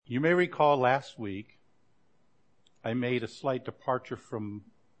You may recall last week I made a slight departure from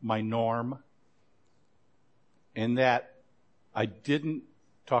my norm in that I didn't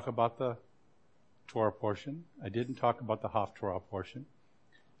talk about the Torah portion. I didn't talk about the Haftorah portion.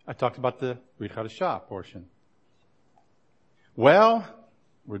 I talked about the Brit Hadashah portion. Well,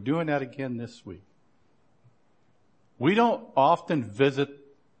 we're doing that again this week. We don't often visit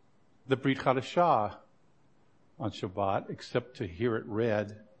the Brit Hadashah on Shabbat except to hear it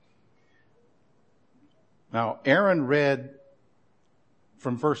read. Now, Aaron read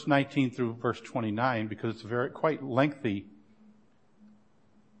from verse 19 through verse 29 because it's a quite lengthy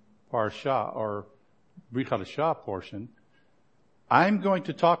parsha or Brit Hadashah portion. I'm going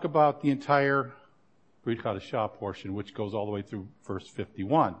to talk about the entire Brit Hadashah portion, which goes all the way through verse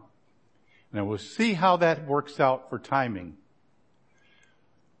 51. And we'll see how that works out for timing.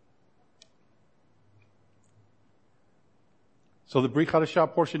 So the Brit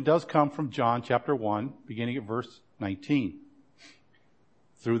Hadashah portion does come from John chapter 1, beginning at verse 19,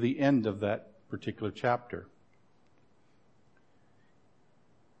 through the end of that particular chapter.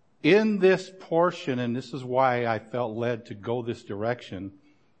 In this portion, and this is why I felt led to go this direction,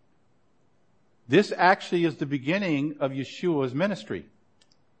 this actually is the beginning of Yeshua's ministry.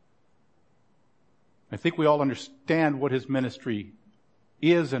 I think we all understand what his ministry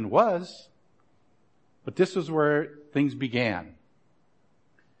is and was, but this is where things began.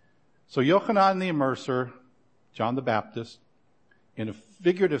 So Yochanan the Immerser, John the Baptist, in a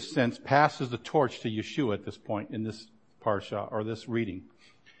figurative sense, passes the torch to Yeshua at this point in this parsha or this reading,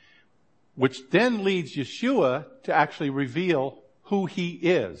 which then leads Yeshua to actually reveal who he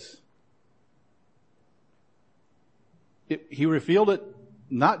is. He revealed it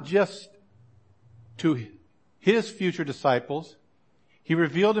not just to his future disciples. He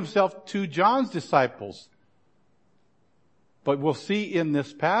revealed himself to John's disciples. But we'll see in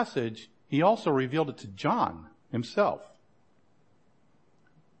this passage, he also revealed it to John himself.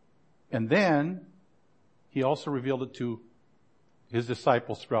 And then he also revealed it to his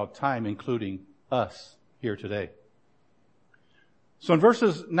disciples throughout time, including us here today. So in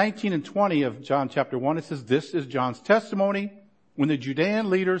verses 19 and 20 of John chapter 1, it says, "This is John's testimony when the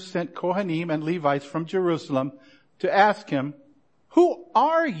Judean leaders sent Kohanim and Levites from Jerusalem to ask him, 'Who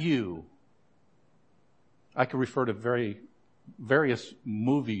are you?'" I could refer to various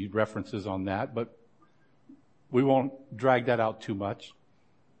movie references on that, but we won't drag that out too much.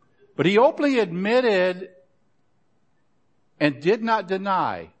 But he openly admitted and did not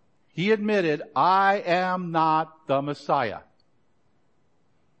deny. He admitted, "I am not the Messiah."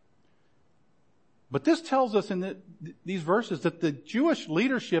 But this tells us in these verses that the Jewish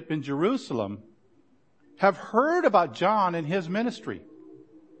leadership in Jerusalem have heard about John and his ministry.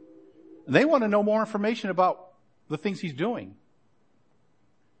 And they want to know more information about the things he's doing.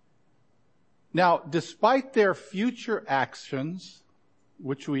 Now, despite their future actions,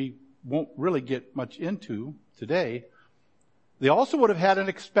 which we won't really get much into today, they also would have had an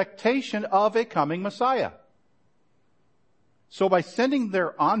expectation of a coming Messiah. So by sending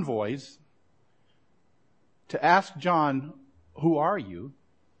their envoys to ask John, "Who are you?"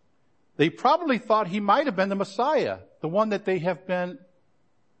 they probably thought he might have been the Messiah, the one that they have been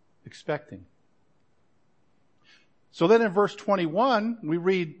expecting. So then in verse 21, we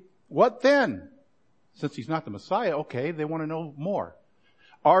read, "What then?" Since he's not the Messiah, okay, they want to know more.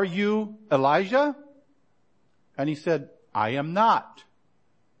 "Are you Elijah?" And he said, "I am not."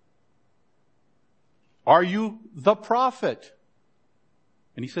 "Are you the prophet?"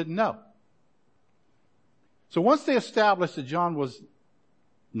 And he said, "No." So once they established that John was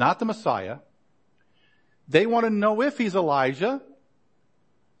not the Messiah, they want to know if he's Elijah,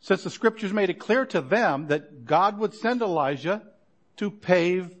 since the scriptures made it clear to them that God would send Elijah to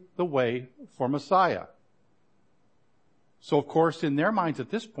pave the way for Messiah. So of course, in their minds at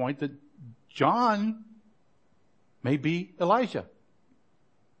this point, that John may be Elijah.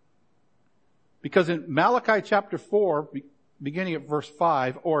 Because in Malachi chapter 4, beginning at verse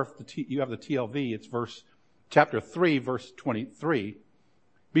 5, or if you have the TLV, it's chapter 3, verse 23.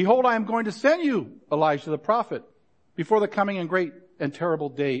 "Behold, I am going to send you Elijah the prophet before the coming and great and terrible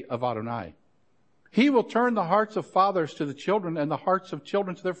day of Adonai. He will turn the hearts of fathers to the children and the hearts of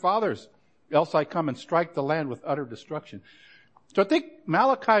children to their fathers, else I come and strike the land with utter destruction." So I think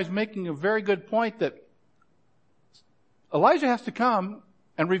Malachi is making a very good point that Elijah has to come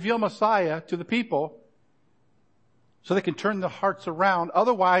and reveal Messiah to the people so they can turn the hearts around.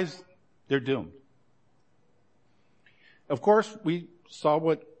 Otherwise, they're doomed. Of course, we saw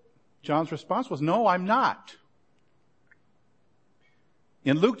what John's response was, "No, I'm not."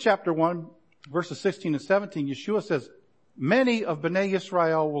 In Luke chapter 1, verses 16 and 17, Yeshua says, many of Bnei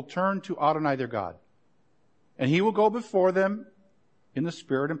Israel will turn to Adonai their God, and he will go before them in the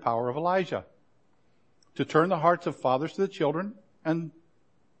spirit and power of Elijah, to turn the hearts of fathers to the children and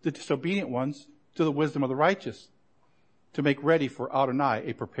the disobedient ones to the wisdom of the righteous, to make ready for Adonai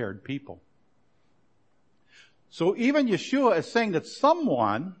a prepared people. So even Yeshua is saying that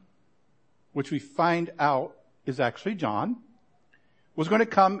someone, which we find out is actually John, was going to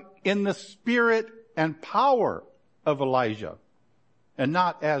come in the spirit and power of Elijah, and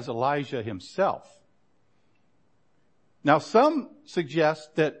not as Elijah himself. Now some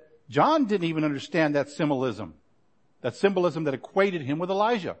suggest that John didn't even understand that symbolism that equated him with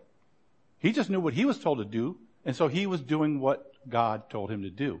Elijah. He just knew what he was told to do, and so he was doing what God told him to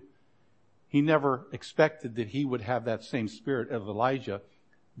do. He never expected that he would have that same spirit of Elijah,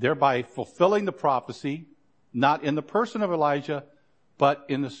 thereby fulfilling the prophecy, not in the person of Elijah, but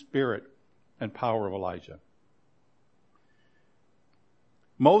in the spirit and power of Elijah.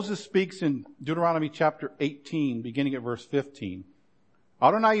 Moses speaks in Deuteronomy chapter 18, beginning at verse 15.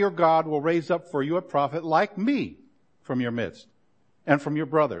 Adonai your God will raise up for you a prophet like me from your midst and from your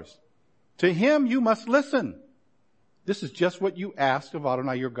brothers. To him you must listen. This is just what you asked of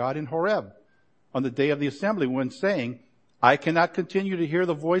Adonai your God in Horeb on the day of the assembly, when saying, I cannot continue to hear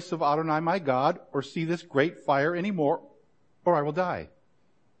the voice of Adonai my God or see this great fire anymore, or I will die.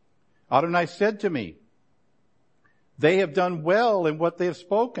 Adonai said to me, they have done well in what they have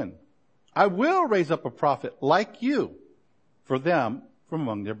spoken. I will raise up a prophet like you for them from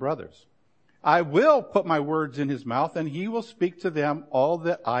among their brothers. I will put my words in his mouth, and he will speak to them all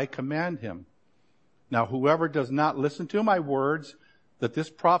that I command him. Now whoever does not listen to my words that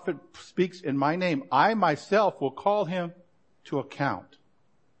this prophet speaks in my name, I myself will call him to account.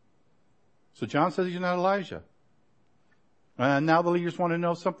 So John says he's not Elijah. And now the leaders want to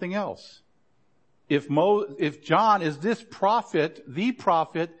know something else. If John is this prophet, the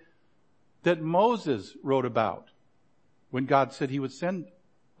prophet that Moses wrote about when God said he would send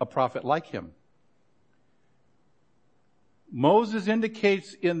a prophet like him. Moses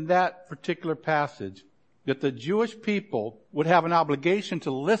indicates in that particular passage that the Jewish people would have an obligation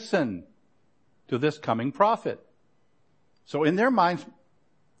to listen to this coming prophet. So in their minds,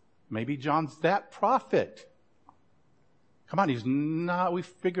 maybe John's that prophet. Come on, he's not, we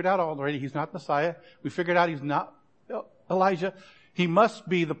figured out already he's not Messiah. We figured out he's not Elijah. He must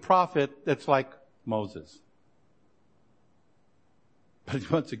be the prophet that's like Moses.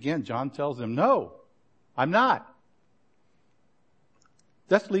 But once again, John tells them, no, I'm not.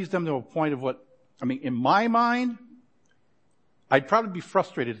 That leads them to a point of in my mind, I'd probably be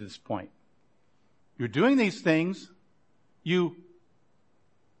frustrated at this point. You're doing these things. You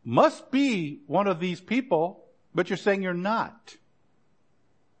must be one of these people, but you're saying you're not.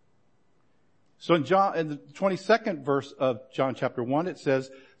 So in the 22nd verse of John chapter 1, it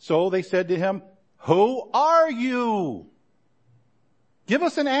says, so they said to him, who are you? Give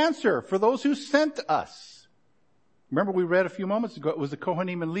us an answer for those who sent us. Remember we read a few moments ago, it was the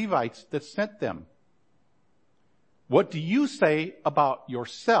Kohanim and Levites that sent them. What do you say about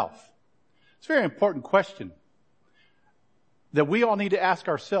yourself? It's a very important question that we all need to ask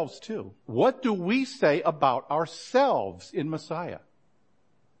ourselves too. What do we say about ourselves in Messiah?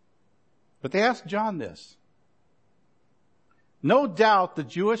 But they asked John this. No doubt the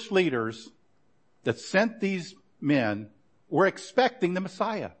Jewish leaders that sent these men were expecting the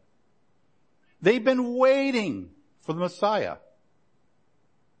Messiah. They've been waiting for the Messiah.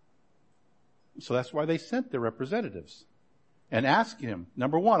 So that's why they sent their representatives and asked him,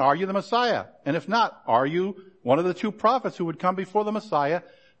 number one, are you the Messiah? And if not, are you one of the two prophets who would come before the Messiah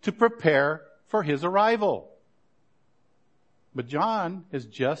to prepare for his arrival? But John has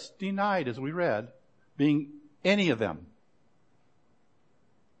just denied, as we read, being any of them.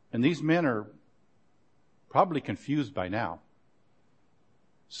 And these men are probably confused by now.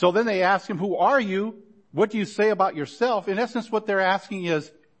 So then they ask him, who are you? What do you say about yourself? In essence, what they're asking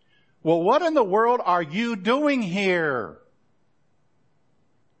is, well, what in the world are you doing here?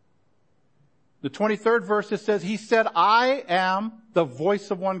 The 23rd verse, it says, he said, I am the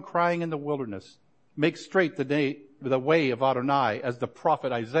voice of one crying in the wilderness. Make straight the way of Adonai, as the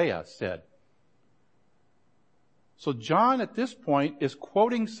prophet Isaiah said. So John at this point is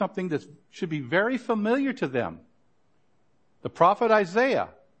quoting something that should be very familiar to them. The prophet Isaiah,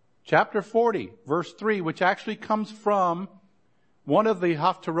 chapter 40, verse 3, which actually comes from one of the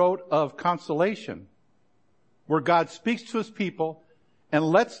Haftarot of consolation, where God speaks to his people and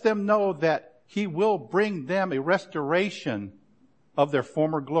lets them know that he will bring them a restoration of their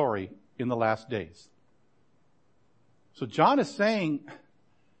former glory in the last days. So John is saying,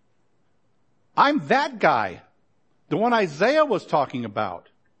 I'm that guy. the one Isaiah was talking about.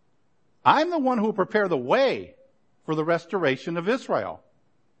 I'm the one who will prepare the way for the restoration of Israel,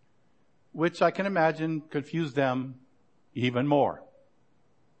 which I can imagine confused them even more.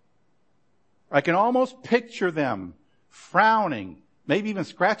 I can almost picture them frowning, maybe even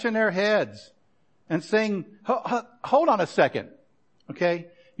scratching their heads and saying, hold on a second, okay?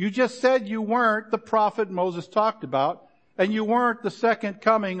 You just said you weren't the prophet Moses talked about, and you weren't the second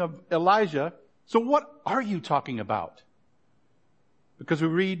coming of Elijah. So what are you talking about? Because we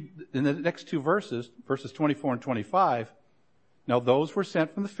read in the next two verses 24 and 25, now those were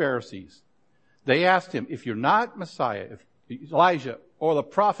sent from the Pharisees. They asked him, if you're not Messiah, if Elijah or the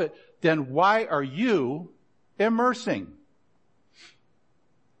prophet, then why are you immersing?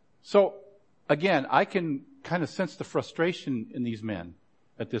 So again, I can kind of sense the frustration in these men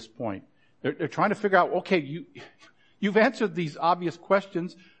at this point. They're trying to figure out, okay, you've answered these obvious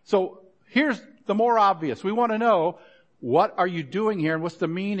questions. So here's the more obvious. We want to know, what are you doing here and what's the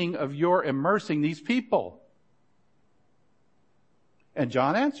meaning of your immersing these people? And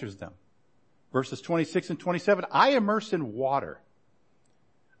John answers them. Verses 26 and 27, I immerse in water.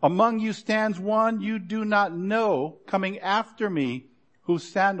 Among you stands one you do not know coming after me, whose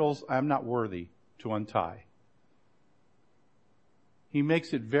sandals I am not worthy to untie. He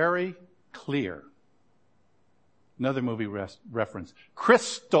makes it very clear. Another movie reference.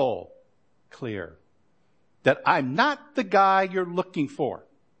 Crystal clear. That I'm not the guy you're looking for.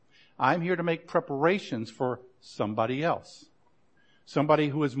 I'm here to make preparations for somebody else. Somebody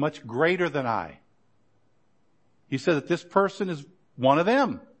who is much greater than I. He said that this person is one of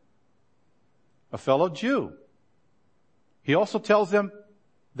them. A fellow Jew. He also tells them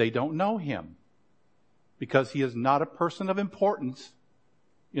they don't know him because he is not a person of importance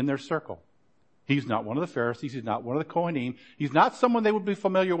in their circle. He's not one of the Pharisees. He's not one of the Kohanim. He's not someone they would be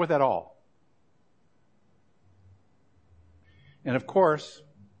familiar with at all. And of course,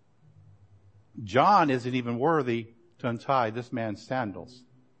 John isn't even worthy to untie this man's sandals.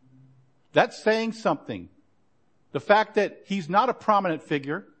 That's saying something. The fact that he's not a prominent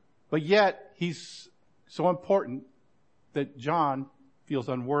figure, but yet he's so important that John feels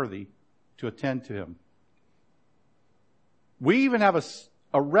unworthy to attend to him. We even have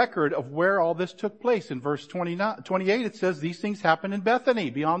a record of where all this took place. In verse 28, it says these things happened in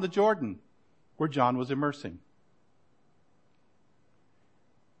Bethany, beyond the Jordan, where John was immersing.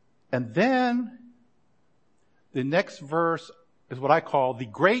 And then the next verse is what I call the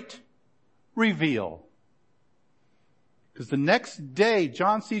great reveal. Because the next day,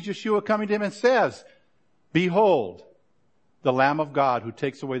 John sees Yeshua coming to him and says, behold, the Lamb of God who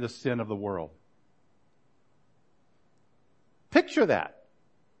takes away the sin of the world. Picture that.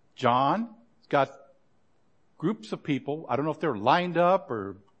 John's got groups of people. I don't know if they're lined up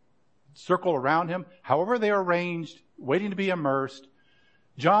or circle around him. However they are arranged, waiting to be immersed.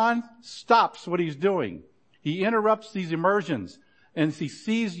 John stops what he's doing. He interrupts these immersions and he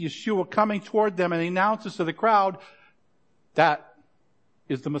sees Yeshua coming toward them and he announces to the crowd, that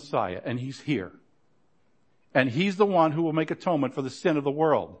is the Messiah and he's here. And he's the one who will make atonement for the sin of the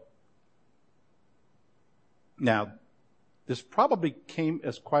world. Now, this probably came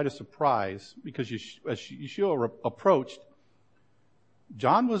as quite a surprise because as Yeshua approached,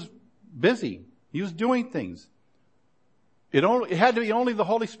 John was busy. He was doing things. It had to be only the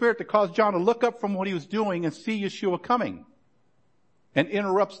Holy Spirit that caused John to look up from what he was doing and see Yeshua coming and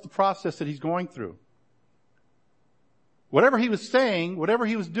interrupts the process that he's going through. Whatever he was saying, whatever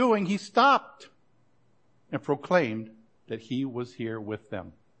he was doing, he stopped and proclaimed that he was here with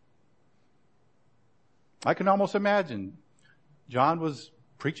them. I can almost imagine John was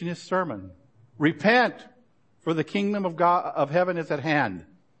preaching his sermon. Repent, for the kingdom of God, of heaven is at hand.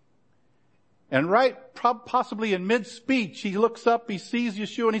 And possibly in mid-speech, he looks up, he sees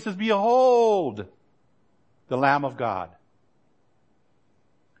Yeshua, and he says, behold, the Lamb of God.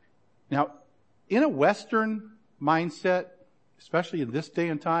 Now, in a Western mindset, especially in this day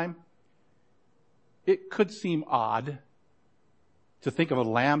and time, it could seem odd to think of a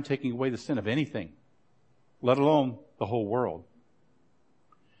lamb taking away the sin of anything, let alone the whole world.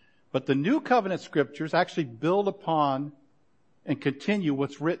 But the New Covenant scriptures actually build upon and continue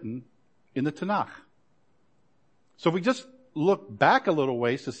what's written in the Tanakh. So if we just look back a little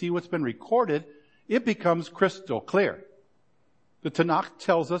ways to see what's been recorded, it becomes crystal clear. The Tanakh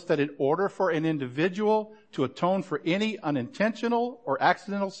tells us that in order for an individual to atone for any unintentional or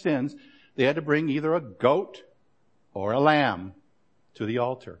accidental sins, they had to bring either a goat or a lamb to the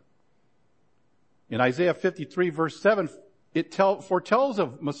altar. In Isaiah 53 verse 7, it foretells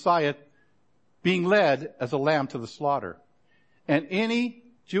of Messiah being led as a lamb to the slaughter. And any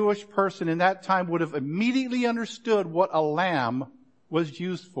Jewish person in that time would have immediately understood what a lamb was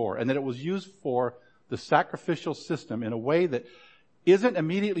used for, and that it was used for the sacrificial system in a way that isn't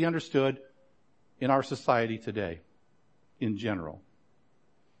immediately understood in our society today in general.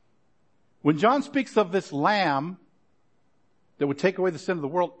 When John speaks of this lamb that would take away the sin of the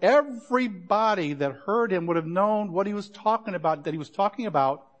world, everybody that heard him would have known what he was talking about, that he was talking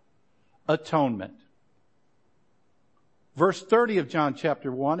about atonement. Verse 30 of John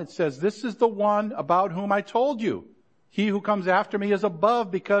chapter 1, it says, "This is the one about whom I told you. He who comes after me is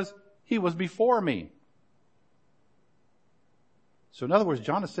above because he was before me." So in other words,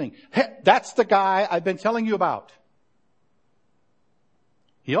 John is saying, hey, that's the guy I've been telling you about.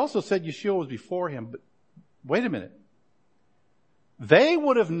 He also said Yeshua was before him, but wait a minute. They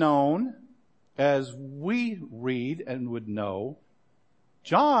would have known, as we read and would know,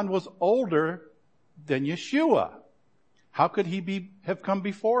 John was older than Yeshua. How could he have come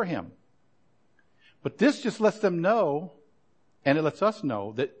before him? But this just lets them know, and it lets us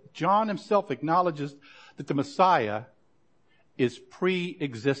know, that John himself acknowledges that the Messiah is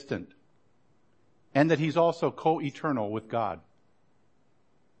pre-existent, and that he's also co-eternal with God.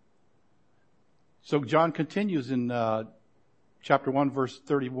 So John continues in chapter 1, verse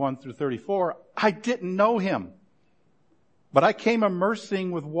 31 through 34, "I didn't know him, but I came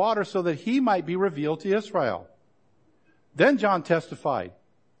immersing with water so that he might be revealed to Israel." Then John testified,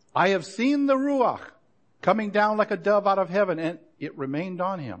 "I have seen the Ruach coming down like a dove out of heaven, and it remained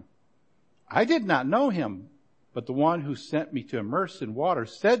on him. I did not know him, but the one who sent me to immerse in water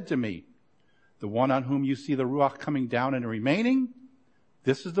said to me, 'The one on whom you see the Ruach coming down and remaining,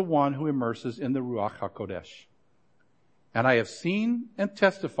 this is the one who immerses in the Ruach HaKodesh. And I have seen and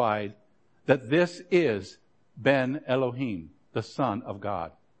testified that this is Ben Elohim, the Son of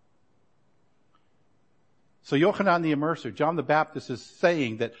God.'" So Yochanan the Immerser, John the Baptist, is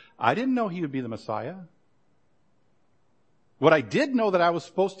saying that I didn't know he would be the Messiah. What I did know that I was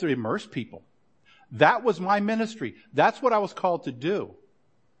supposed to immerse people. That was my ministry. That's what I was called to do.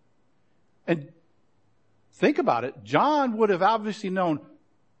 And think about it. John would have obviously known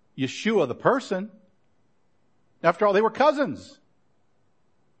Yeshua the person. After all, they were cousins.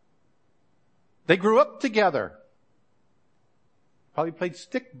 They grew up together. Probably played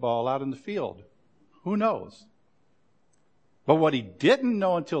stickball out in the field. Who knows? But what he didn't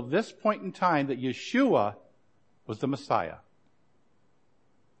know until this point in time, that Yeshua was the Messiah.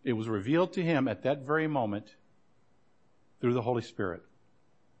 It was revealed to him at that very moment through the Holy Spirit.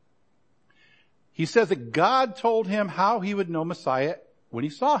 He says that God told him how he would know Messiah when he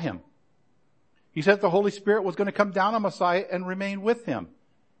saw him. He said the Holy Spirit was going to come down on Messiah and remain with him.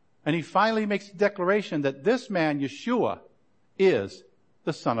 And he finally makes the declaration that this man, Yeshua, is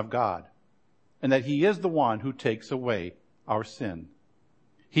the Son of God. And that he is the one who takes away our sin.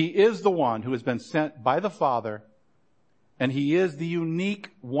 He is the one who has been sent by the Father, and he is the unique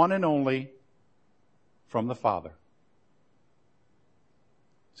one and only from the Father.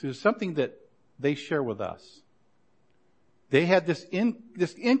 So there's something that they share with us. They had this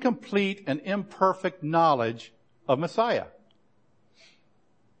incomplete and imperfect knowledge of Messiah.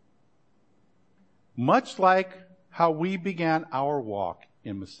 Much like how we began our walk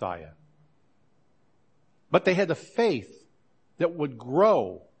in Messiah. But they had the faith that would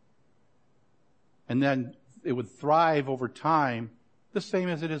grow, and then it would thrive over time, the same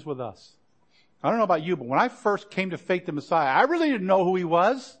as it is with us. I don't know about you, but when I first came to faith in Messiah, I really didn't know who he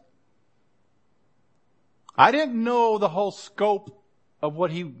was. I didn't know the whole scope of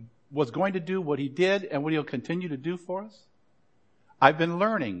what he was going to do, what he did, and what he'll continue to do for us. I've been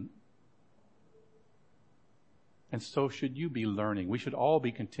learning. And so should you be learning. We should all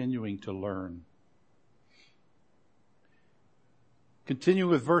be continuing to learn. Continue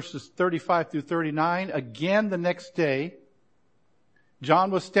with verses 35 through 39. Again, the next day,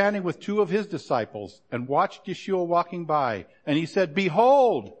 John was standing with two of his disciples and watched Yeshua walking by. And he said,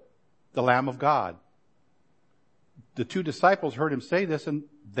 "Behold, the Lamb of God." The two disciples heard him say this, and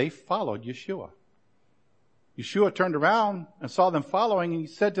they followed Yeshua. Yeshua turned around and saw them following, and he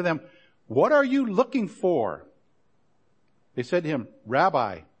said to them, "What are you looking for?" They said to him,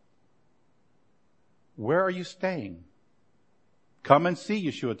 "Rabbi, where are you staying?" "Come and see,"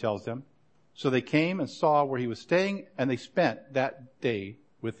 Yeshua tells them. So they came and saw where he was staying, and they spent that day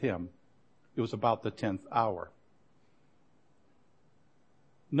with him. It was about the 10th hour.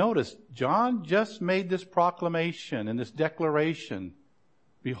 Notice, John just made this proclamation and this declaration,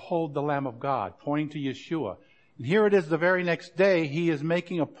 "Behold the Lamb of God," pointing to Yeshua. And here it is the very next day, he is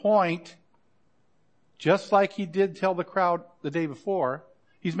making a point, just like he did tell the crowd the day before.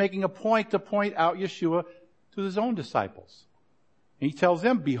 He's making a point to point out Yeshua to his own disciples. And he tells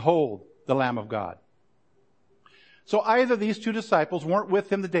them, behold, the Lamb of God. So either these two disciples weren't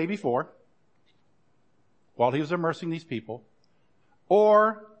with him the day before, while he was immersing these people,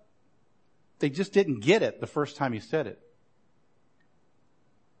 or they just didn't get it the first time he said it.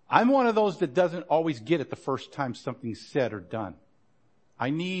 I'm one of those that doesn't always get it the first time something's said or done. I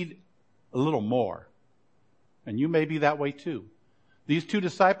need a little more. And you may be that way too. These two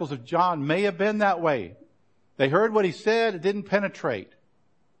disciples of John may have been that way. They heard what he said, it didn't penetrate.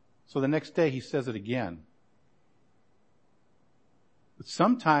 So the next day he says it again. But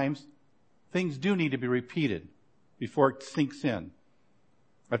sometimes things do need to be repeated before it sinks in.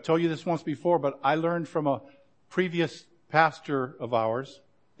 I've told you this once before, but I learned from a previous pastor of ours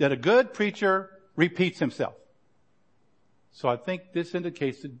that a good preacher repeats himself. So I think this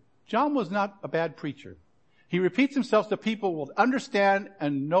indicates that John was not a bad preacher. He repeats himself so people will understand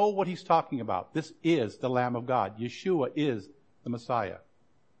and know what he's talking about. This is the Lamb of God. Yeshua is the Messiah.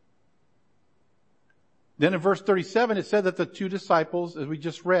 Then in verse 37, it said that the two disciples, as we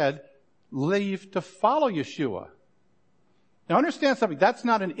just read, leave to follow Yeshua. Now understand something. That's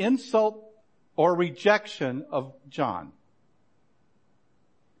not an insult or rejection of John.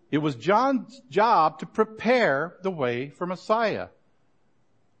 It was John's job to prepare the way for Messiah.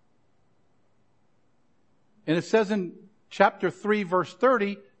 And it says in chapter 3, verse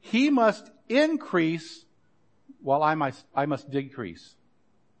 30, he must increase while I must decrease.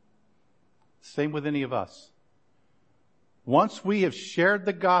 Same with any of us. Once we have shared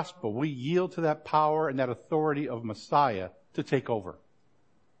the gospel, we yield to that power and that authority of Messiah to take over.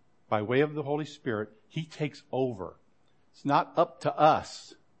 By way of the Holy Spirit, he takes over. It's not up to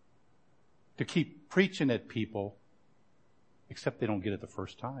us to keep preaching at people, except they don't get it the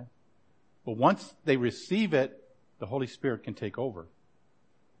first time. But once they receive it, the Holy Spirit can take over.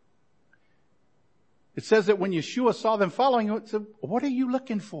 It says that when Yeshua saw them following him, it said, what are you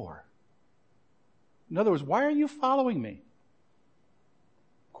looking for? In other words, why are you following me?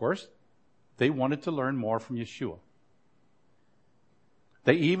 Of course, they wanted to learn more from Yeshua.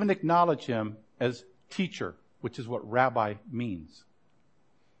 They even acknowledge him as teacher, which is what rabbi means.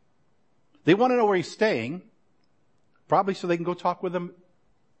 They want to know where he's staying, probably so they can go talk with him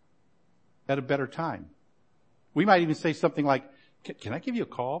at a better time. We might even say something like, can I give you a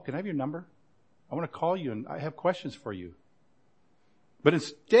call? Can I have your number? I want to call you and I have questions for you. But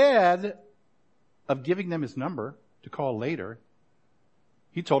instead of giving them his number to call later,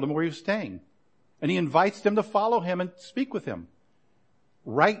 he told them where he was staying. And he invites them to follow him and speak with him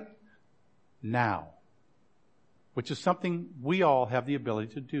right now, which is something we all have the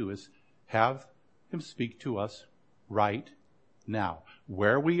ability to do, is have him speak to us right now.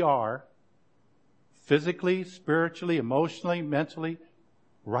 Where we are, physically, spiritually, emotionally, mentally,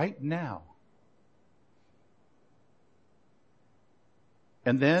 right now.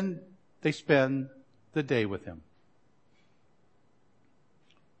 And then they spend the day with him.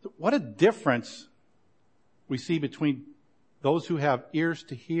 What a difference we see between those who have ears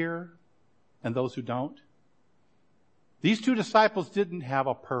to hear and those who don't. These two disciples didn't have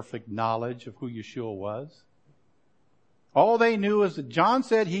a perfect knowledge of who Yeshua was. All they knew is that John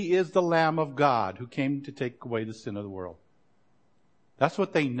said he is the Lamb of God who came to take away the sin of the world. That's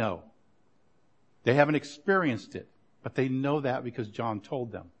what they know. They haven't experienced it, but they know that because John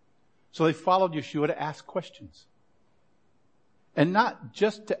told them. So they followed Yeshua to ask questions. And not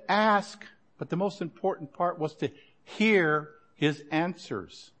just to ask, but the most important part was to hear his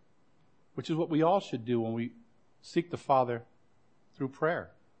answers, which is what we all should do when we seek the Father through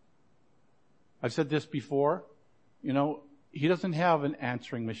prayer. I've said this before. You know, he doesn't have an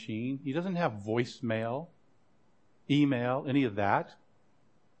answering machine. He doesn't have voicemail, email, any of that.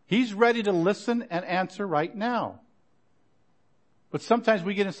 He's ready to listen and answer right now. But sometimes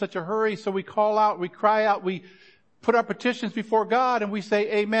we get in such a hurry, so we call out, we cry out, we put our petitions before God, and we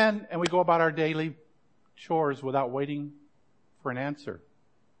say amen, and we go about our daily chores without waiting for an answer.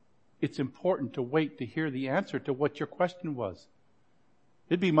 It's important to wait to hear the answer to what your question was.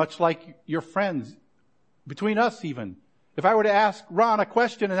 It'd be much like your friends, between us even. If I were to ask Ron a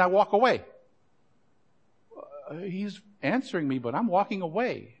question and I walk away, he's answering me, but I'm walking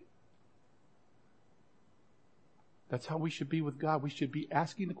away. That's how we should be with God. We should be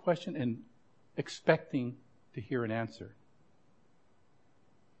asking the question and expecting to hear an answer.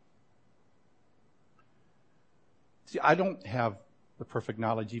 See, I don't have the perfect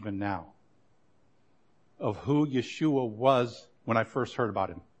knowledge even now of who Yeshua was when I first heard about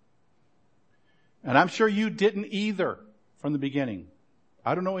him. And I'm sure you didn't either from the beginning.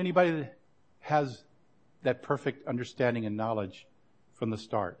 I don't know anybody that has that perfect understanding and knowledge from the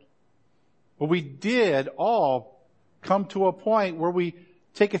start. But we did all come to a point where we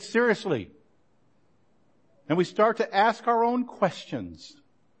take it seriously. And we start to ask our own questions.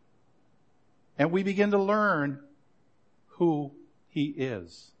 And we begin to learn who He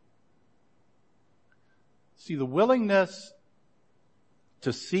is. See, the willingness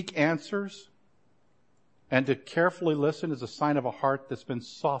to seek answers and to carefully listen is a sign of a heart that's been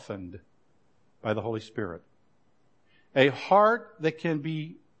softened by the Holy Spirit. A heart that can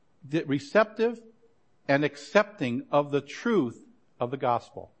be receptive and accepting of the truth of the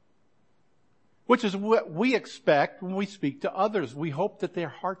gospel. Which is what we expect when we speak to others. We hope that their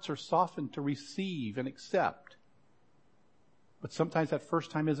hearts are softened to receive and accept. But sometimes that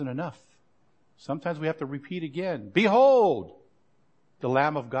first time isn't enough. Sometimes we have to repeat again. Behold, the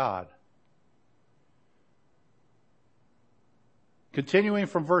Lamb of God. Continuing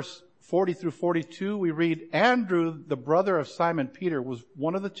from verse 40 through 42, we read, Andrew, the brother of Simon Peter, was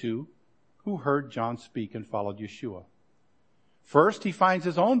one of the two who heard John speak and followed Yeshua. First, he finds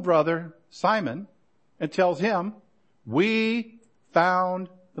his own brother, Simon, and tells him, we found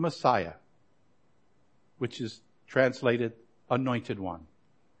the Messiah, which is translated anointed one.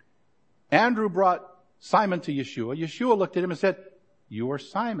 Andrew brought Simon to Yeshua. Yeshua looked at him and said, you are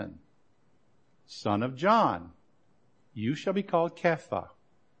Simon, son of John. You shall be called Kepha,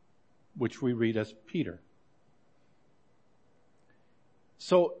 which we read as Peter.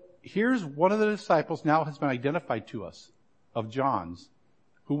 So here's one of the disciples now has been identified to us of John's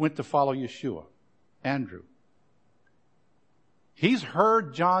who went to follow Yeshua, Andrew. He's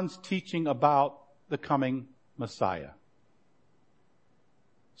heard John's teaching about the coming Messiah.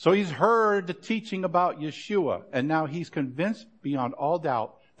 So he's heard the teaching about Yeshua, and now he's convinced beyond all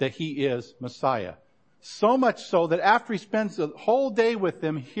doubt that he is Messiah. So much so that after he spends the whole day with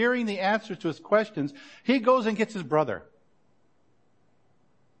them hearing the answers to his questions, he goes and gets his brother.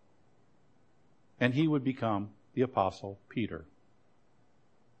 And he would become the apostle Peter.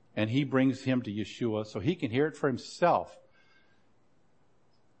 And he brings him to Yeshua so he can hear it for himself.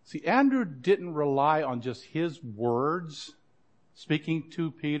 See, Andrew didn't rely on just his words speaking to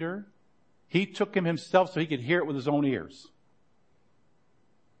Peter. He took him himself so he could hear it with his own ears.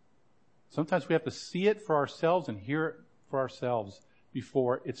 Sometimes we have to see it for ourselves and hear it for ourselves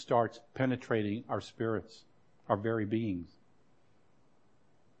before it starts penetrating our spirits, our very beings.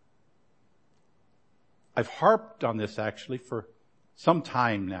 I've harped on this actually for some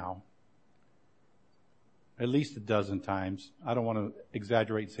time now. At least a dozen times. I don't want to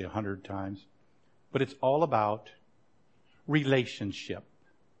exaggerate and say 100 times. But it's all about relationship.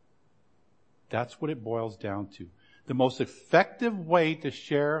 That's what it boils down to. The most effective way to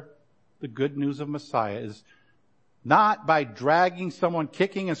share the good news of Messiah is not by dragging someone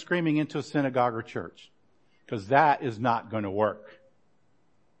kicking and screaming into a synagogue or church. Because that is not going to work.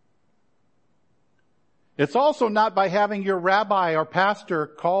 It's also not by having your rabbi or pastor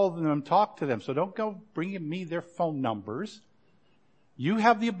call them and talk to them. So don't go bringing me their phone numbers. You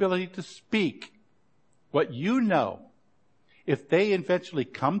have the ability to speak what you know. If they eventually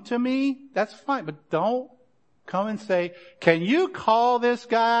come to me, that's fine. But don't come and say, can you call this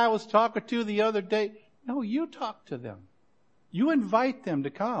guy I was talking to the other day? No, you talk to them. You invite them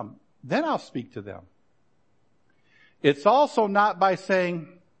to come. Then I'll speak to them. It's also not by saying,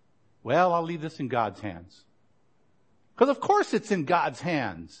 well, I'll leave this in God's hands. Because of course it's in God's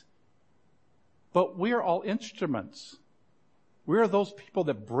hands. But we're all instruments. We're those people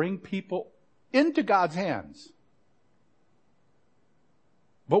that bring people into God's hands.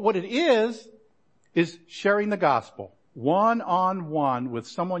 But what it is sharing the gospel one-on-one with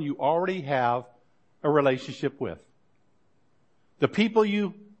someone you already have a relationship with. The people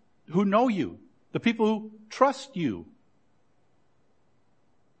who know you. The people who trust you.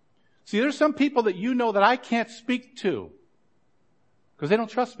 See, there's some people that you know that I can't speak to because they don't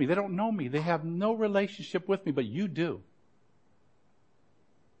trust me. They don't know me. They have no relationship with me, but you do.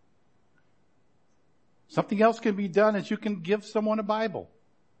 Something else can be done is you can give someone a Bible.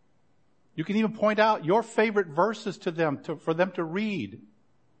 You can even point out your favorite verses to them for them to read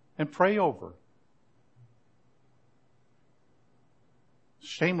and pray over.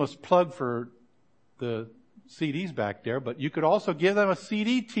 Shameless plug for the CDs back there, but you could also give them a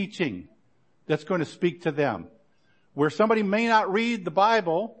CD teaching that's going to speak to them. Where somebody may not read the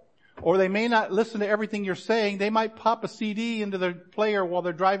Bible, or they may not listen to everything you're saying, they might pop a CD into their player while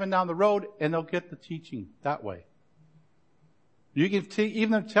they're driving down the road, and they'll get the teaching that way. You can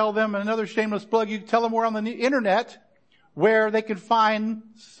even tell them, another shameless plug, you can tell them we're on the internet where they can find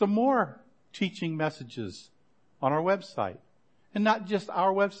some more teaching messages on our website. And not just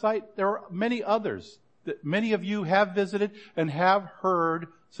our website, there are many others that many of you have visited and have heard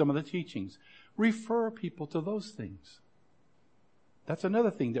some of the teachings. refer people to those things. That's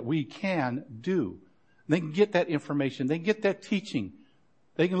another thing that we can do. They can get that information. They can get that teaching.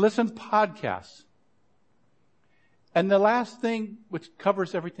 They can listen to podcasts. And the last thing, which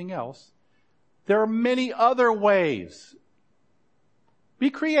covers everything else, there are many other ways. Be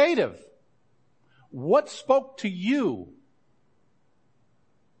creative. What spoke to you,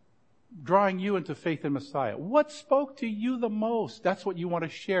 drawing you into faith in Messiah? What spoke to you the most? That's what you want to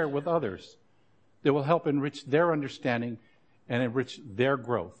share with others. That will help enrich their understanding and enrich their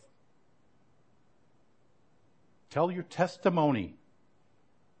growth. Tell your testimony.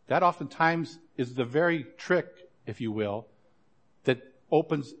 That oftentimes is the very trick, if you will, that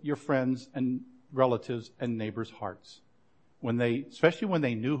opens your friends and relatives and neighbors' hearts. Especially when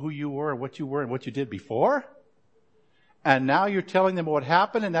they knew who you were and what you did before. And now you're telling them what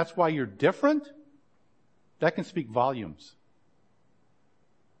happened and that's why you're different. That can speak volumes.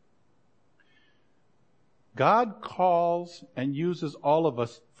 God calls and uses all of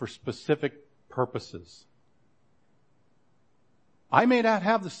us for specific purposes. I may not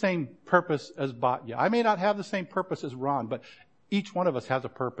have the same purpose as Batya. I may not have the same purpose as Ron, but each one of us has a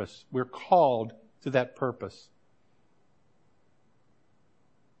purpose. We're called to that purpose.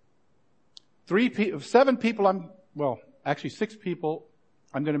 6 people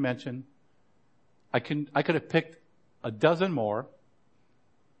I'm going to mention. I could have picked a dozen more.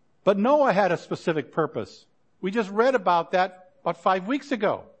 But Noah had a specific purpose. We just read about that about 5 weeks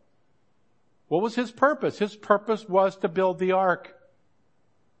ago. What was his purpose? His purpose was to build the ark.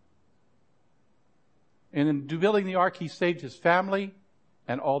 And in building the ark, he saved his family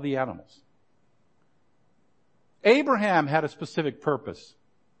and all the animals. Abraham had a specific purpose.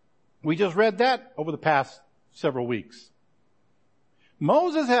 We just read that over the past several weeks.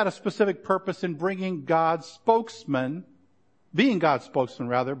 Moses had a specific purpose in being God's spokesman,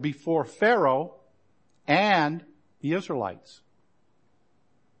 before Pharaoh and the Israelites.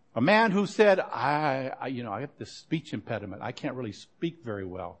 A man who said, I have this speech impediment. I can't really speak very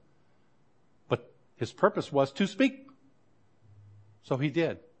well. But his purpose was to speak. So he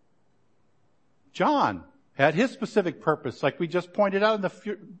did. John had his specific purpose, like we just pointed out in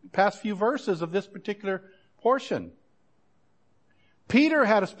the past few verses of this particular portion. Peter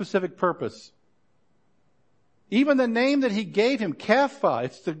had a specific purpose. Even the name that he gave him, Kepha,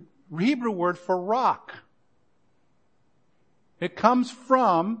 it's the Hebrew word for rock. It comes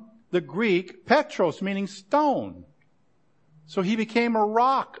from the Greek Petros, meaning stone. So he became a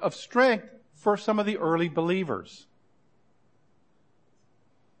rock of strength for some of the early believers.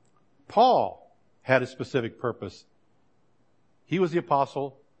 Paul had a specific purpose. He was the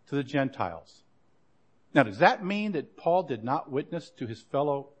apostle to the Gentiles. Now, does that mean that Paul did not witness to his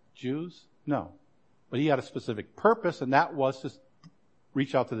fellow Jews? No. But he had a specific purpose, and that was to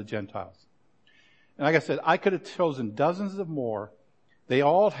reach out to the Gentiles. And like I said, I could have chosen dozens of more. They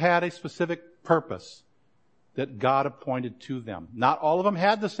all had a specific purpose that God appointed to them. Not all of them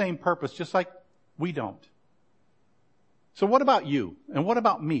had the same purpose, just like we don't. So what about you? And what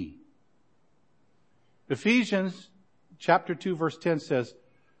about me? Ephesians chapter 2 verse 10 says,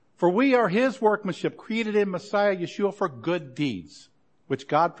 "For we are His workmanship, created in Messiah Yeshua for good deeds, which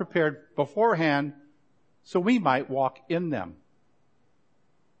God prepared beforehand so we might walk in them."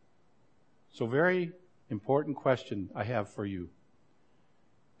 So very important question I have for you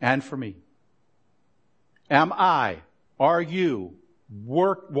and for me. Are you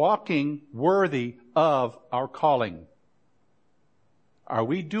walking worthy of our calling? Are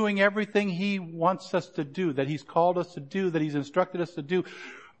we doing everything He wants us to do, that He's called us to do, that He's instructed us to do?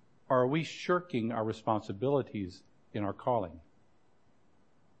 Or are we shirking our responsibilities in our calling?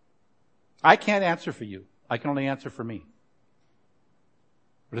 I can't answer for you. I can only answer for me.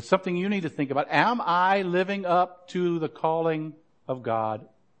 But it's something you need to think about. Am I living up to the calling of God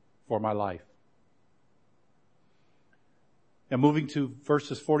for my life? And moving to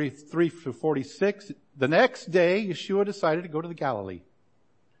verses 43 through 46, the next day, Yeshua decided to go to the Galilee.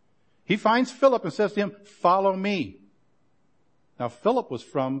 He finds Philip and says to him, "Follow me." Now, Philip was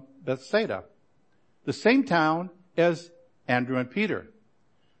from Bethsaida, the same town as Andrew and Peter.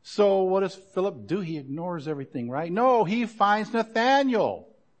 So what does Philip do? He ignores everything, right? No, he finds Nathanael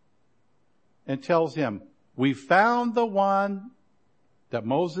and tells him, "We found the one that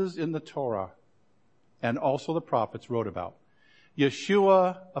Moses in the Torah and also the prophets wrote about,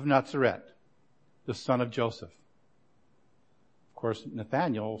 Yeshua of Nazareth, the son of Joseph." Of course,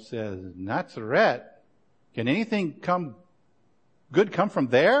 Nathanael says, "Nazareth? Can anything good come from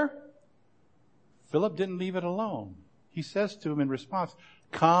there?" Philip didn't leave it alone. He says to him in response,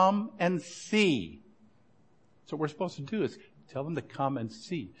 "Come and see." So what we're supposed to do is Tell them to come and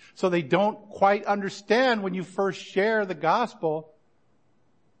see. So they don't quite understand when you first share the gospel,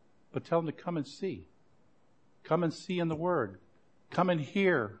 but tell them to come and see. Come and see in the Word. Come and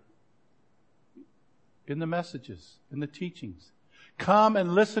hear in the messages, in the teachings. Come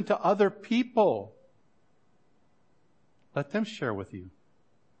and listen to other people. Let them share with you.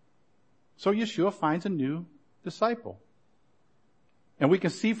 So Yeshua finds a new disciple. And we can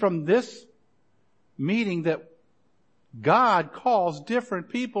see from this meeting that God calls different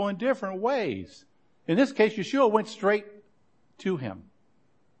people in different ways. In this case, Yeshua went straight to him.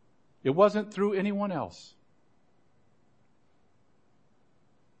 It wasn't through anyone else.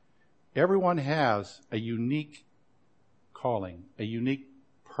 Everyone has a unique calling, a unique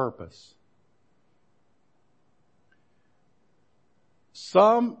purpose.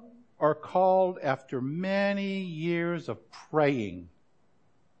 Some are called after many years of praying.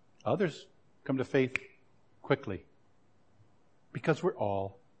 Others come to faith quickly. Because we're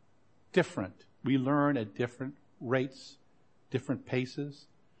all different. We learn at different rates, different paces.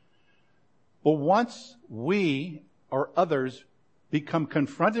 But once we or others become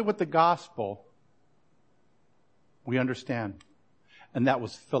confronted with the gospel, we understand. And that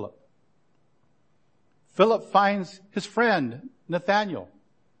was Philip. Philip finds his friend, Nathanael.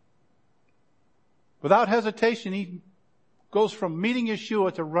 Without hesitation, he goes from meeting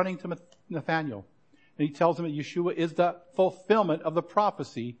Yeshua to running to Nathanael. And he tells him that Yeshua is the fulfillment of the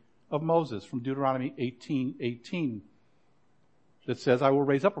prophecy of Moses from Deuteronomy 18:18. That says, I will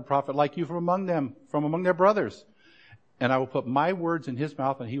raise up a prophet like you from among them, from among their brothers. And I will put my words in his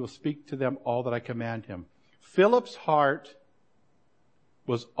mouth, and he will speak to them all that I command him. Philip's heart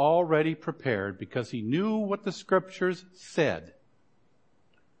was already prepared because he knew what the scriptures said.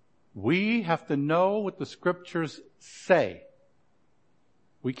 We have to know what the scriptures say.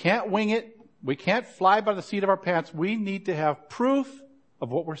 We can't wing it. We can't fly by the seat of our pants. We need to have proof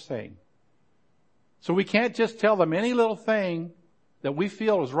of what we're saying. So we can't just tell them any little thing that we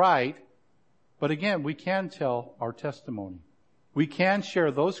feel is right. But again, we can tell our testimony. We can share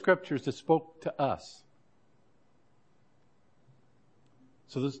those scriptures that spoke to us.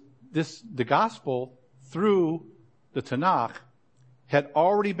 So the gospel through the Tanakh had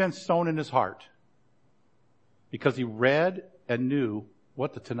already been sown in his heart because he read and knew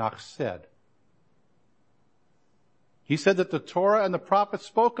what the Tanakh said. He said that the Torah and the prophets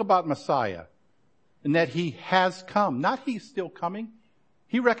spoke about Messiah and that he has come. Not he's still coming.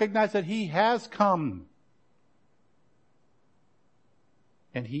 He recognized that he has come.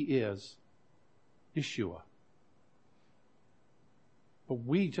 And he is Yeshua. But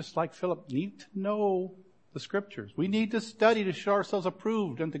we, just like Philip, need to know the scriptures. We need to study to show ourselves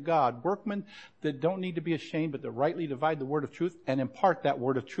approved unto God. Workmen that don't need to be ashamed, but that rightly divide the word of truth and impart that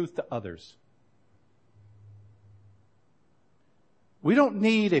word of truth to others. We don't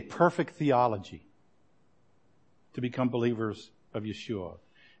need a perfect theology to become believers of Yeshua.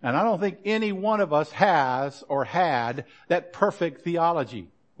 And I don't think any one of us has or had that perfect theology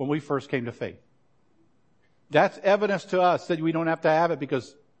when we first came to faith. That's evidence to us that we don't have to have it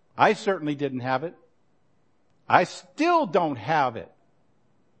because I certainly didn't have it. I still don't have it.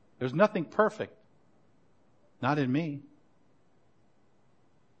 There's nothing perfect. Not in me.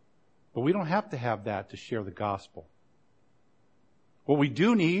 But we don't have to have that to share the gospel. What we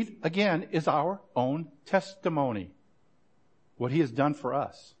do need, again, is our own testimony. What he has done for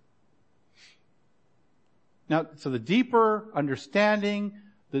us. Now, so the deeper understanding,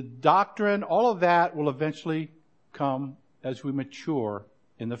 the doctrine, all of that will eventually come as we mature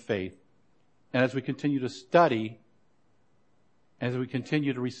in the faith and as we continue to study, as we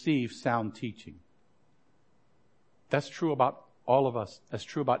continue to receive sound teaching. That's true about all of us. That's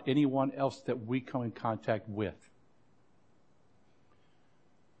true about anyone else that we come in contact with.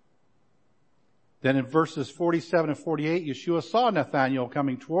 Then in verses 47 and 48, Yeshua saw Nathanael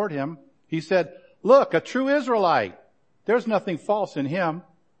coming toward him. He said, "Look, a true Israelite. There's nothing false in him."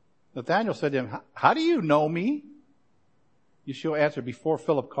 Nathanael said to him, "How do you know me?" Yeshua answered, "Before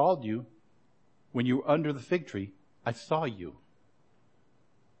Philip called you, when you were under the fig tree, I saw you."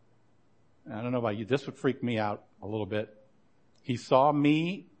 I don't know about you. This would freak me out a little bit. He saw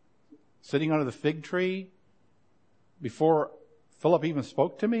me sitting under the fig tree before Philip even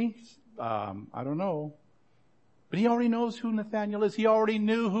spoke to me. I don't know. But he already knows who Nathanael is. He already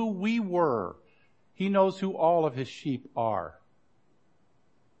knew who we were. He knows who all of his sheep are.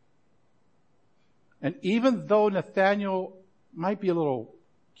 And even though Nathanael might be a little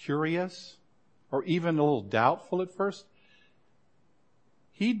curious or even a little doubtful at first,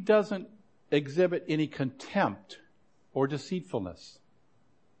 he doesn't exhibit any contempt or deceitfulness.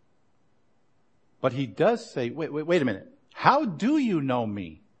 But he does say, wait a minute. how do you know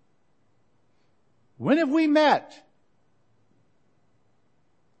me? When have we met?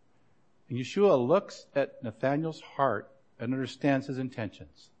 And Yeshua looks at Nathanael's heart and understands his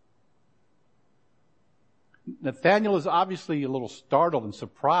intentions. Nathanael is obviously a little startled and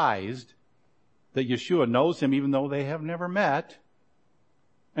surprised that Yeshua knows him even though they have never met.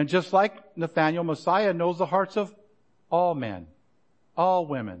 And just like Nathanael, Messiah knows the hearts of all men, all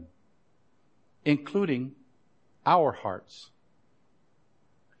women, including our hearts.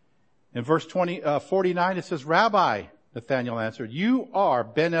 In verse 49 it says, Rabbi, Nathanael answered, you are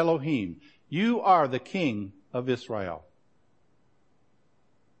Ben Elohim. You are the King of Israel.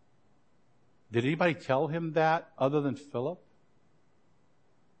 Did anybody tell him that other than Philip?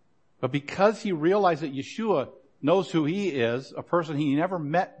 But because he realized that Yeshua knows who he is, a person he never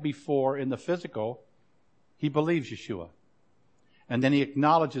met before in the physical, he believes Yeshua. And then he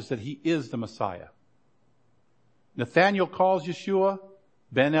acknowledges that he is the Messiah. Nathanael calls Yeshua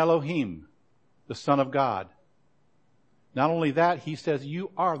Ben Elohim, the Son of God. Not only that, he says,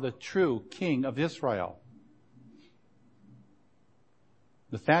 you are the true King of Israel.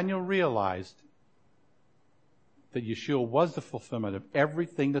 Nathanael realized that Yeshua was the fulfillment of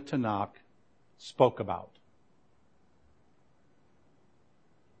everything the Tanakh spoke about.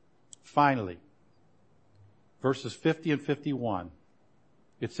 Finally, verses 50 and 51,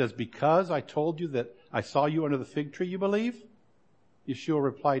 it says, because I told you that I saw you under the fig tree, you believe? Yeshua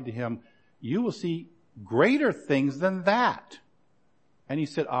replied to him, you will see greater things than that. And he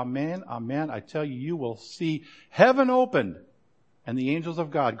said, Amen, amen, I tell you, you will see heaven opened and the angels of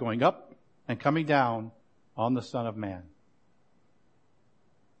God going up and coming down on the Son of Man.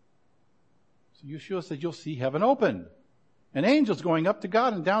 So Yeshua said, you'll see heaven opened and angels going up to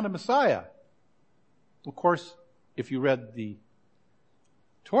God and down to Messiah. Of course, if you read the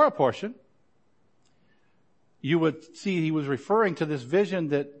Torah portion, you would see he was referring to this vision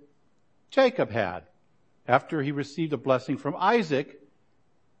that Jacob had after he received a blessing from Isaac.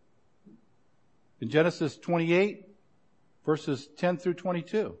 In Genesis 28, verses 10 through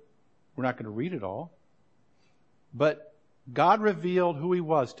 22. We're not going to read it all. But God revealed who he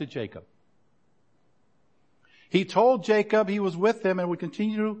was to Jacob. He told Jacob he was with him and would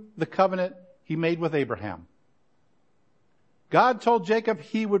continue the covenant he made with Abraham. God told Jacob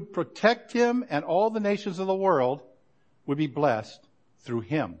he would protect him and all the nations of the world would be blessed through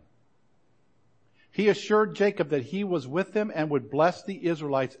him. He assured Jacob that he was with him and would bless the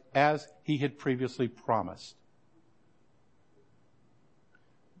Israelites as he had previously promised.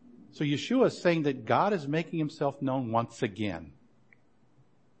 So Yeshua is saying that God is making himself known once again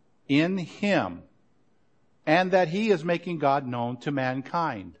in him, and that he is making God known to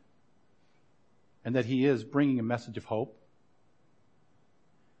mankind, and that he is bringing a message of hope.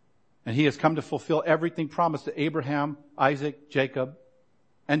 And he has come to fulfill everything promised to Abraham, Isaac, Jacob,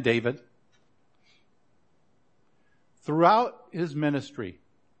 and David. Throughout his ministry,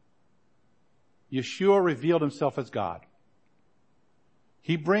 Yeshua revealed himself as God.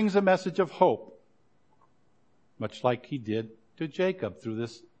 He brings a message of hope, much like he did to Jacob through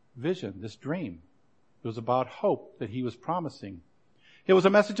this vision, this dream. It was about hope that he was promising. It was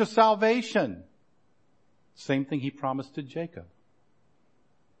a message of salvation. Same thing he promised to Jacob.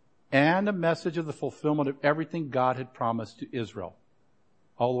 And a message of the fulfillment of everything God had promised to Israel,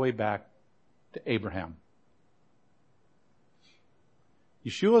 all the way back to Abraham.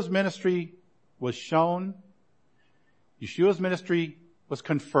 Yeshua's ministry was shown. Yeshua's ministry was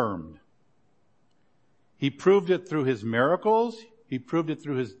confirmed. He proved it through his miracles. He proved it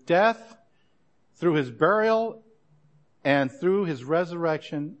through his death, through his burial, and through his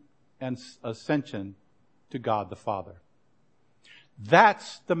resurrection and ascension to God the Father.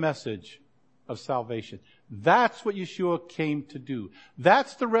 That's the message of salvation. That's what Yeshua came to do.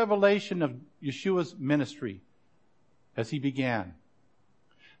 That's the revelation of Yeshua's ministry as he began.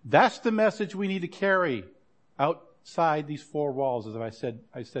 That's the message we need to carry outside these four walls, as I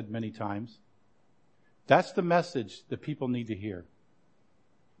said many times. That's the message that people need to hear.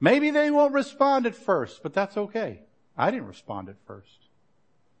 Maybe they won't respond at first, but that's okay. I didn't respond at first.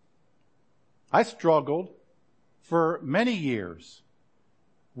 I struggled for many years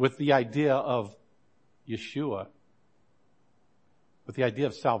with the idea of Yeshua, with the idea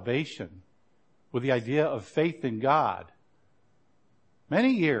of salvation, with the idea of faith in God.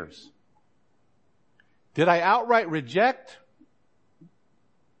 Many years. Did I outright reject?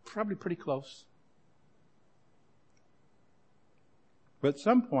 Probably pretty close. But at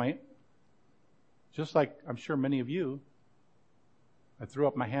some point, just like I'm sure many of you, I threw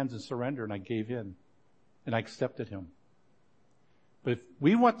up my hands in surrender and I gave in and I accepted him. But if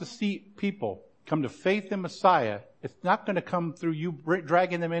we want to see people come to faith in Messiah, It's not going to come through you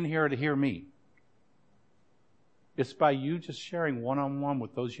dragging them in here to hear me. It's by you just sharing one-on-one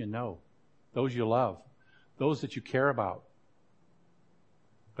with those you know, those you love, those that you care about.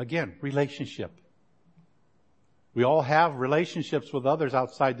 Again, relationship. We all have relationships with others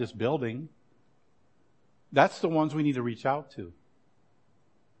outside this building. That's the ones we need to reach out to.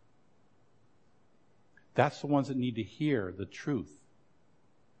 That's the ones that need to hear the truth.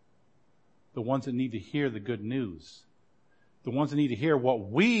 The ones that need to hear the good news. The ones that need to hear what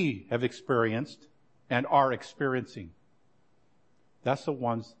we have experienced and are experiencing. That's the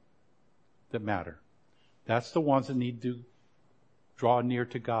ones that matter. That's the ones that need to draw near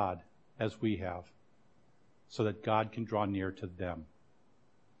to God as we have, so that God can draw near to them.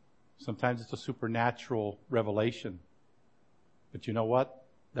 Sometimes it's a supernatural revelation. But you know what?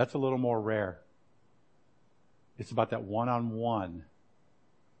 That's a little more rare. It's about that one-on-one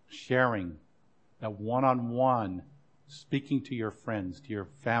sharing, that one-on-one speaking to your friends, to your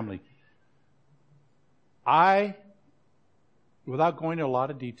family. Without going into a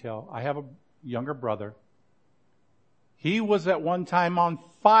lot of detail, I have a younger brother. He was at one time on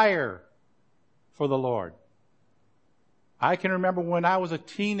fire for the Lord. I can remember when I was a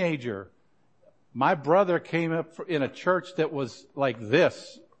teenager, my brother came up in a church that was like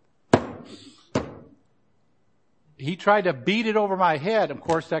this. He tried to beat it over my head. Of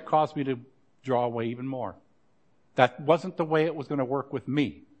course, that caused me to draw away even more. That wasn't the way it was going to work with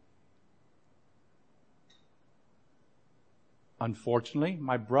me. Unfortunately,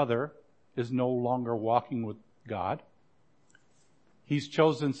 my brother is no longer walking with God. He's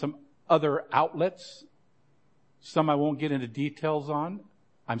chosen some other outlets. Some I won't get into details on.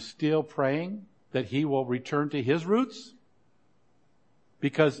 I'm still praying that he will return to his roots.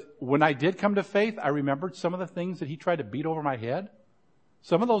 Because when I did come to faith, I remembered some of the things that he tried to beat over my head.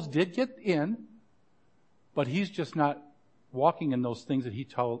 Some of those did get in, but he's just not walking in those things that he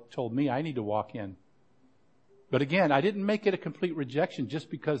told me I need to walk in. But again, I didn't make it a complete rejection just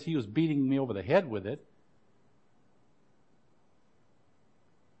because he was beating me over the head with it.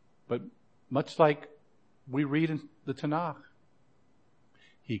 But much like we read in the Tanakh,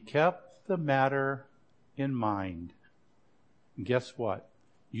 he kept the matter in mind. And guess what?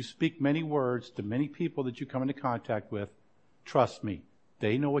 You speak many words to many people that you come into contact with. Trust me,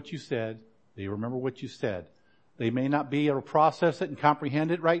 they know what you said. They remember what you said. They may not be able to process it and comprehend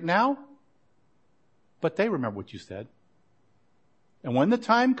it right now, but they remember what you said. And when the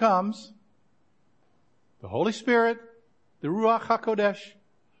time comes, the Holy Spirit, the Ruach HaKodesh,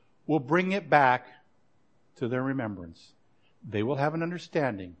 will bring it back to their remembrance. They will have an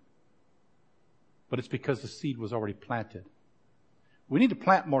understanding, but it's because the seed was already planted. We need to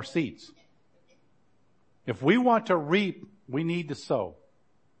plant more seeds. If we want to reap, we need to sow.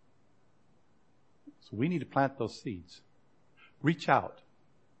 So we need to plant those seeds. Reach out.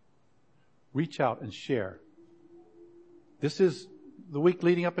 Reach out and share. This is the week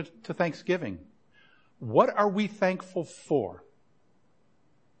leading up to Thanksgiving. What are we thankful for?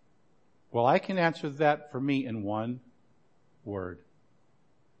 Well, I can answer that for me in one word.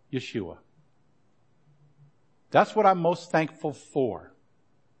 Yeshua. That's what I'm most thankful for.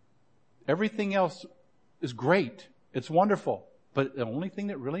 Everything else is great. It's wonderful. But the only thing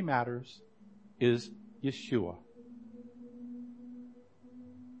that really matters is Yeshua.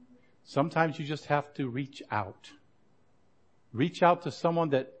 Sometimes you just have to reach out. Reach out to someone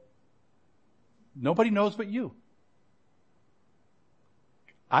that nobody knows but you.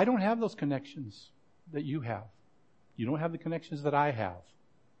 I don't have those connections that you have. You don't have the connections that I have.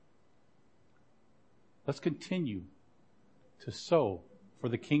 Let's continue to sow for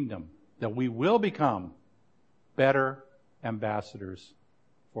the kingdom, that we will become better ambassadors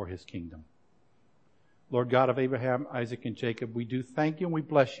for His kingdom. Lord God of Abraham, Isaac, and Jacob, we do thank you and we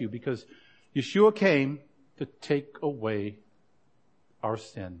bless you because Yeshua came to take away our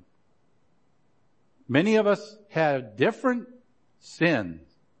sin. Many of us have different sins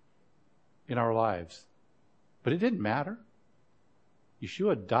in our lives, but it didn't matter.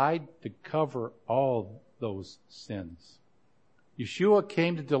 Yeshua died to cover all those sins. Yeshua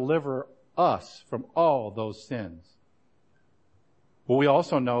came to deliver us from all those sins. But we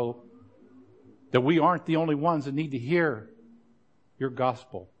also know that we aren't the only ones that need to hear your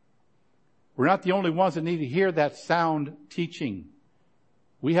gospel. We're not the only ones that need to hear that sound teaching.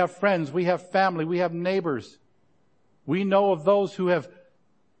 We have friends, we have family, we have neighbors. We know of those who have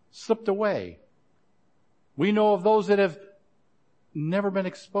slipped away. We know of those that have never been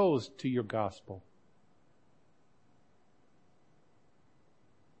exposed to your gospel.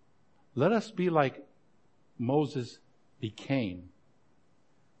 Let us be like Moses became.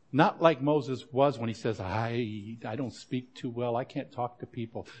 Not like Moses was when he says, I don't speak too well. I can't talk to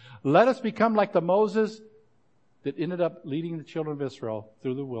people. Let us become like the Moses that ended up leading the children of Israel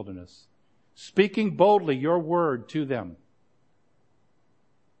through the wilderness, speaking boldly your word to them,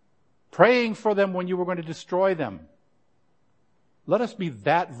 praying for them when you were going to destroy them. Let us be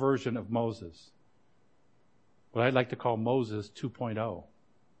that version of Moses, what I'd like to call Moses 2.0.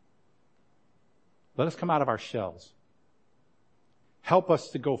 Let us come out of our shells. Help us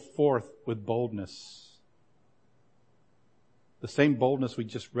to go forth with boldness. The same boldness we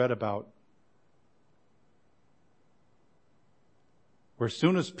just read about. Where as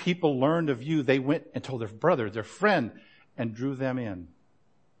soon as people learned of you, they went and told their brother, their friend, and drew them in.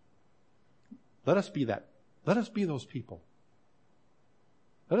 Let us be that. Let us be those people.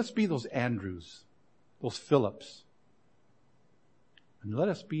 Let us be those Andrews, those Philips. And let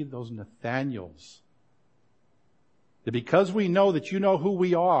us be those Nathaniels. That because we know that you know who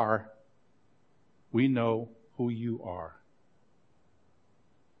we are, we know who you are.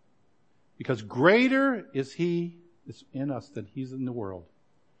 Because greater is He that's in us than He's in the world.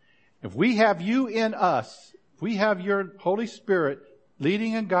 If we have you in us, if we have your Holy Spirit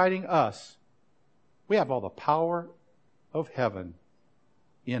leading and guiding us, we have all the power of heaven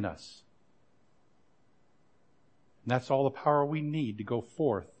in us. And that's all the power we need to go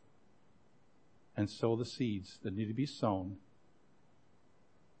forth and sow the seeds that need to be sown.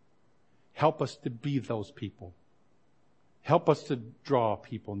 Help us to be those people. Help us to draw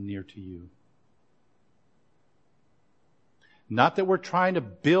people near to you. Not that we're trying to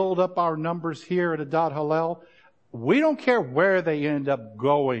build up our numbers here at Adat Hallel. We don't care where they end up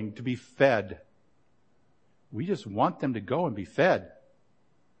going to be fed. We just want them to go and be fed.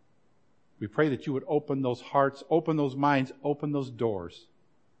 We pray that you would open those hearts, open those minds, open those doors.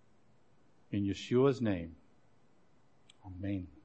 In Yeshua's name. Amen.